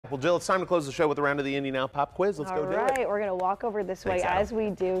Well, Jill, it's time to close the show with a round of the Indy Now Pop Quiz. Let's go do it. All right, we're going to walk over this way. Adam. As we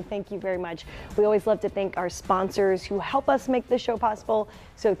do. Thank you very much. We always love to thank our sponsors who help us make this show possible.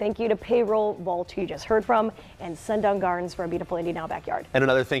 So thank you to Payroll Vault, who you just heard from, and Sundown Gardens for a beautiful Indy Now backyard. And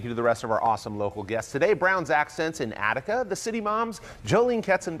another thank you to the rest of our awesome local guests today. Brown's Accents in Attica, the City Moms, Jolene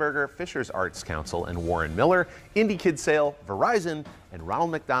Ketzenberger, Fisher's Arts Council, and Warren Miller, Indy Kids Sale, Verizon, and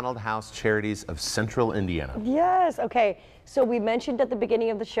Ronald McDonald House Charities of Central Indiana. Yes. Okay. So we mentioned at the beginning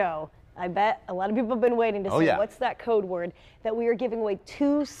of the show, I bet a lot of people have been waiting to say, what's that code word, that we are giving away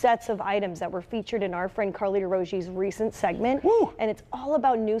 2 sets of items that were featured in our friend Carly DeRogi's recent segment. Woo. And it's all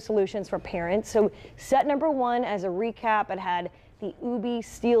about new solutions for parents. So set number 1, as a recap, it had the Ubi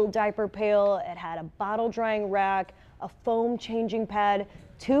steel diaper pail, it had a bottle drying rack, a foam changing pad,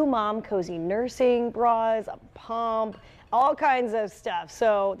 2 mom cozy nursing bras, a pump, all kinds of stuff.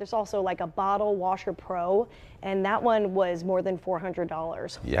 So there's also like a bottle washer pro, and that one was more than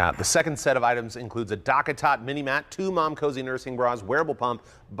 $400. Yeah, the second set of items includes a DockATot mini mat, 2 mom cozy nursing bras, wearable pump,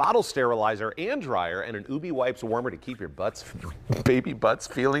 bottle sterilizer and dryer, and an Ubi wipes warmer to keep your baby butts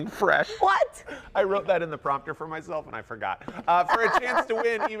feeling fresh. What? I wrote that in the prompter for myself and I forgot. For a chance to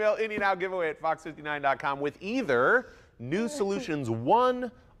win, email IndyNowGiveaway@fox59.com with either New Solutions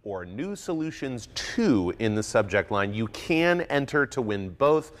 1 or New Solutions 2 in the subject line. You can enter to win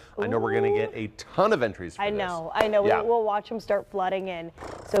both. I know we're going to get a ton of entries for this. I know. Yeah. We'll watch them start flooding in.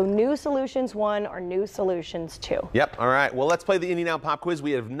 So New Solutions 1 or New Solutions 2. Yep. All right. Well, let's play the Indy Now Pop Quiz.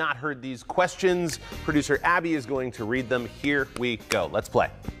 We have not heard these questions. Producer Abby is going to read them. Here we go. Let's play.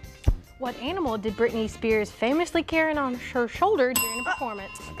 What animal did Britney Spears famously carry on her shoulder during a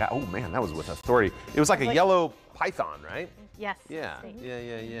performance? Oh, man, that was with authority. It was like a yellow python, right? Yes. Yeah.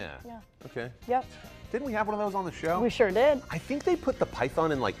 Okay. Yep. Didn't we have one of those on the show? We sure did. I think they put the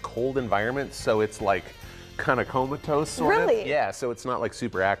python in like cold environments, so it's like kind of comatose sort of. Really? Yeah, so it's not like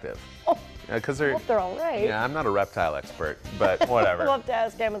super active. Oh, Because I hope they're all right. Yeah, I'm not a reptile expert, but whatever. We'll have to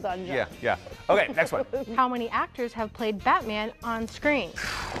ask Amazon John. Yeah. Okay, next one. How many actors have played Batman on screen?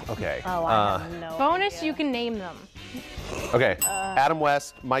 Okay. Oh, I have no Bonus, idea. you can name them. Okay. Adam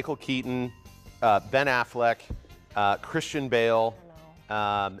West, Michael Keaton, Ben Affleck, Christian Bale,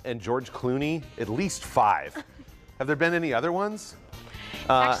 and George Clooney. At least 5. Have there been any other ones?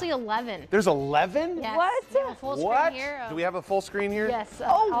 Actually 11. There's 11? Yes. What? We have a full screen here. Do we have a full screen here? Yes.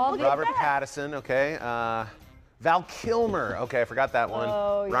 Oh, look at Robert that. Pattinson, okay. Val Kilmer, okay, I forgot that one.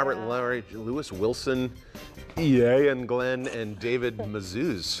 Oh, Robert yeah. Lowry, Lewis Wilson, Ian Glenn, and David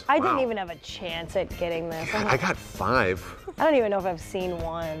Mazouz. I didn't even have a chance at getting this. I got 5. I don't even know if I've seen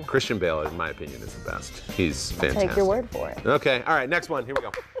one. Christian Bale, in my opinion, is the best. He's fantastic. Take your word for it. Okay, all right, next one. Here we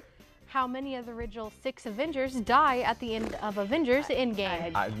go. How many of the original 6 Avengers die at the end of Avengers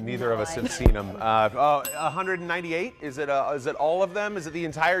Endgame? Neither of us have seen them. 198? Is it all of them? Is it the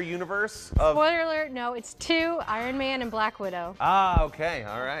entire universe? Spoiler alert, no, it's 2, Iron Man and Black Widow. Ah, okay,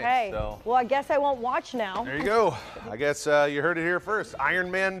 all right. Okay. So Well, I guess I won't watch now. there you go. I guess you heard it here first.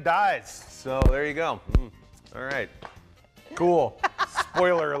 Iron Man dies. So there you go. All right. Cool.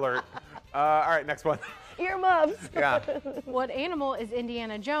 Spoiler alert. All right, next one. Earmuffs. Yeah. What animal is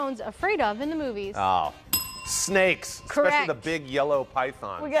Indiana Jones afraid of in the movies? Oh, snakes. Correct. Especially the big yellow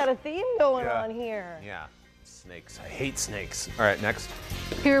python. We got a theme going Yeah. on here. Yeah. Snakes. I hate snakes. All right, next.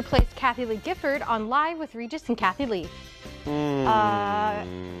 Who replaced Kathy Lee Gifford on Live with Regis and Kathy Lee?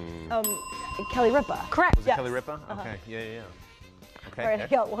 Kelly Ripa. Correct. Yes. Kelly Ripa? Okay. Yeah. Okay. All right, I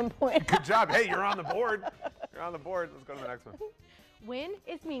got 1 point. Good job. Hey, you're on the board. You're on the board. Let's go to the next one. When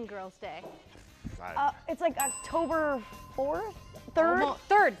is Mean Girls Day? It's like October 4th? 3rd?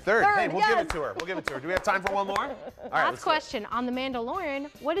 Third. Third. Hey, we'll give yes. it to her. We'll give it to her. Do we have time for one more? All right. Last let's go. question. On The Mandalorian,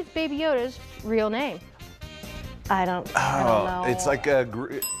 what is Baby Yoda's real name? I don't know. It's like a.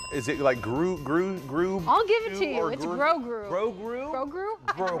 Is it like Gru? I'll give it to you. or It's Gru- Grogu. Grogu? Grogu?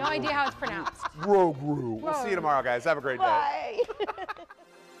 I have no idea how it's pronounced. Grogu. We'll see you tomorrow, guys. Have a great day. Bye.